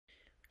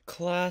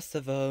Class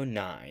of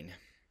 '09.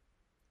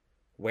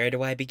 Where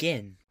do I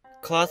begin?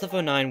 Class of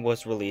 '09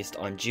 was released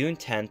on June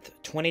 10th,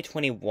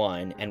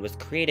 2021 and was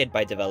created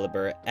by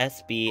developer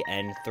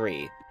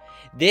SBN3.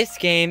 This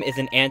game is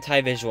an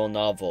anti-visual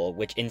novel,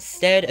 which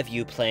instead of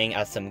you playing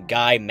as some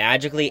guy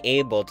magically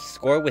able to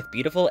score with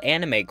beautiful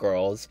anime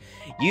girls,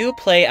 you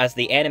play as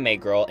the anime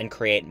girl and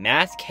create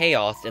mass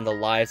chaos in the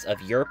lives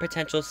of your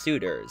potential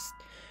suitors.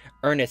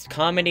 Earnest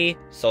comedy,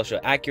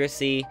 social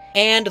accuracy,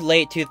 and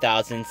late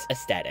 2000s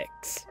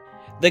aesthetics.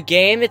 The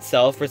game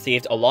itself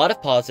received a lot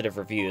of positive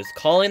reviews,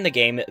 calling the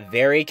game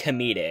very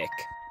comedic.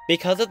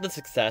 Because of the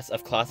success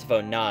of Class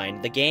of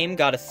 '09, the game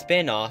got a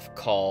spin-off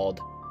called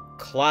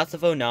Class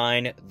of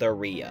 '09 The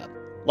Re-Up.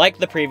 Like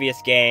the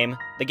previous game,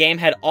 the game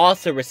had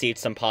also received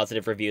some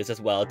positive reviews as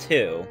well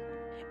too.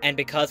 And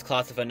because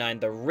Class of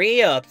 '09 The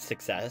Re-Up's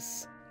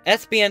success,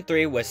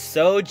 SBN3 was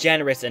so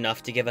generous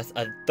enough to give us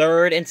a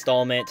third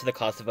installment to the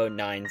Class of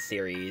 '09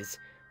 series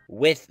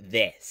with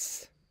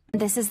this.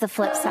 This is the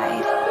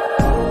Flipside.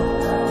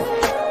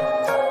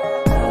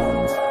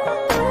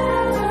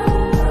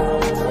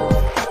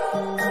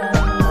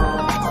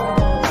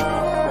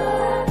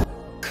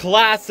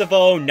 Class of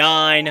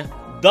 '09,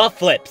 The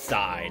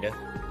Flipside.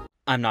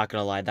 I'm not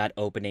gonna lie, that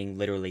opening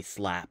literally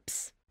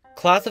slaps.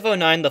 Class of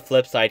 '09 The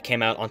Flipside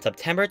came out on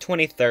September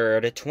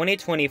 23rd,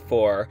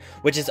 2024,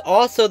 which is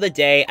also the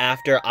day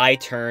after I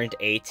turned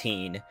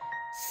 18.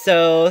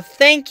 So,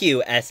 thank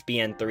you,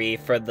 SBN3,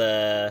 for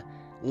the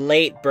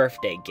late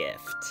birthday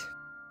gift.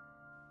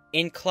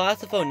 In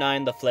Class of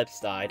 '09 The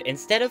Flipside,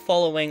 instead of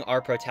following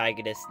our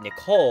protagonist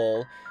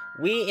Nicole,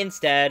 we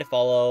instead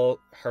follow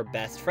her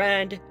best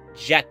friend,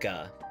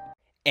 Jekka.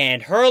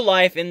 And her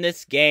life in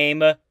this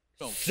game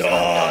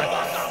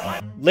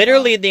sucks!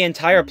 Literally, the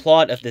entire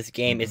plot of this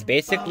game is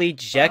basically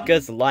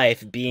Jekka's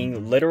life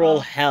being literal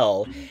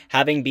hell,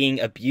 having been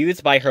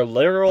abused by her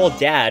literal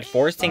dad,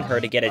 forcing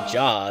her to get a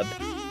job,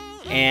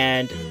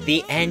 and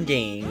the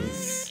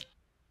endings.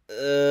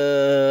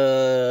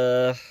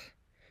 Do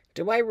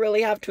I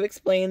really have to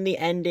explain the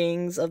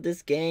endings of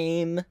this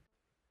game?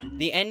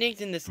 The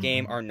endings in this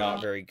game are not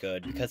very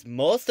good, because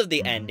most of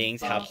the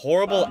endings have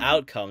horrible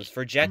outcomes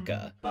for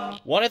Jekka.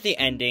 One of the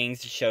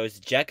endings shows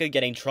Jekka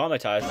getting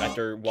traumatized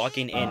after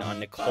walking in on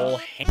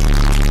Nicole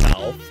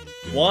herself.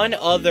 One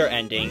other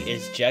ending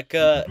is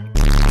Jekka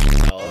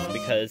herself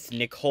because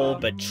Nicole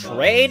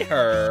betrayed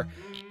her.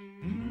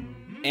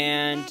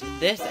 And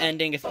this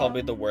ending is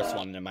probably the worst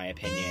one in my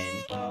opinion.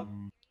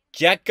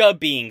 Jekka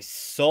being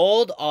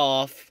sold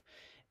off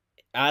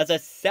as a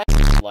sex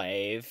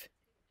slave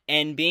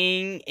and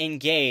being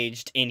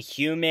engaged in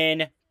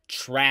human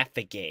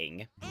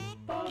trafficking.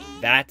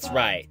 That's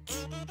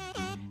right.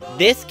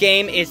 This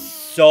game is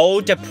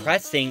so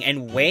depressing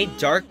and way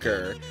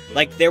darker.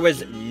 Like, there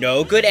was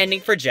no good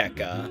ending for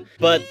Jekka,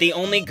 but the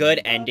only good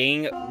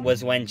ending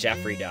was when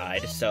Jeffrey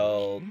died,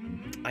 so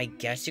I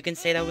guess you can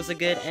say that was a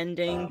good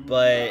ending,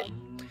 but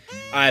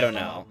I don't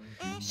know.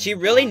 She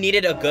really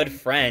needed a good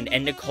friend,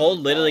 and Nicole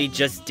literally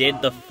just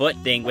did the foot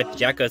thing with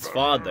Jekka's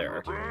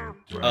father.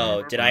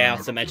 Oh, did I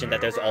also mention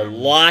that there's a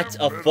lot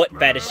of foot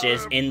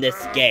fetishes in this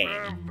game?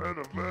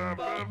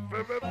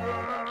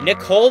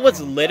 Nicole was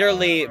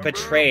literally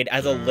betrayed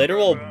as a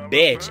literal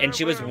bitch, and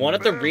she was one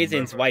of the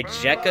reasons why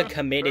Jekka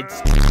committed.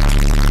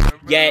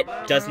 Yet,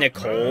 does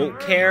Nicole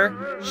care?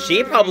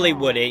 She probably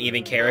wouldn't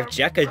even care if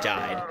Jekka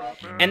died.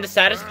 And the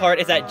saddest part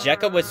is that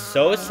Jekka was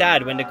so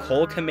sad when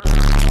Nicole committed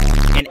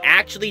and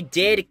actually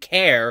did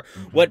care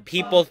what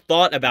people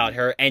thought about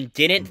her and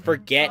didn't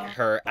forget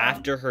her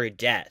after her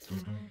death.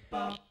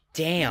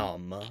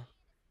 Damn.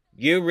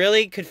 You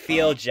really could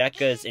feel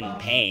Jekka's in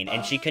pain,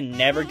 and she could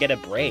never get a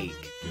break.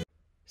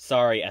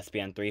 Sorry,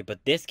 SBN3,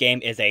 but this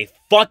game is a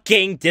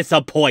fucking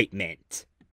disappointment.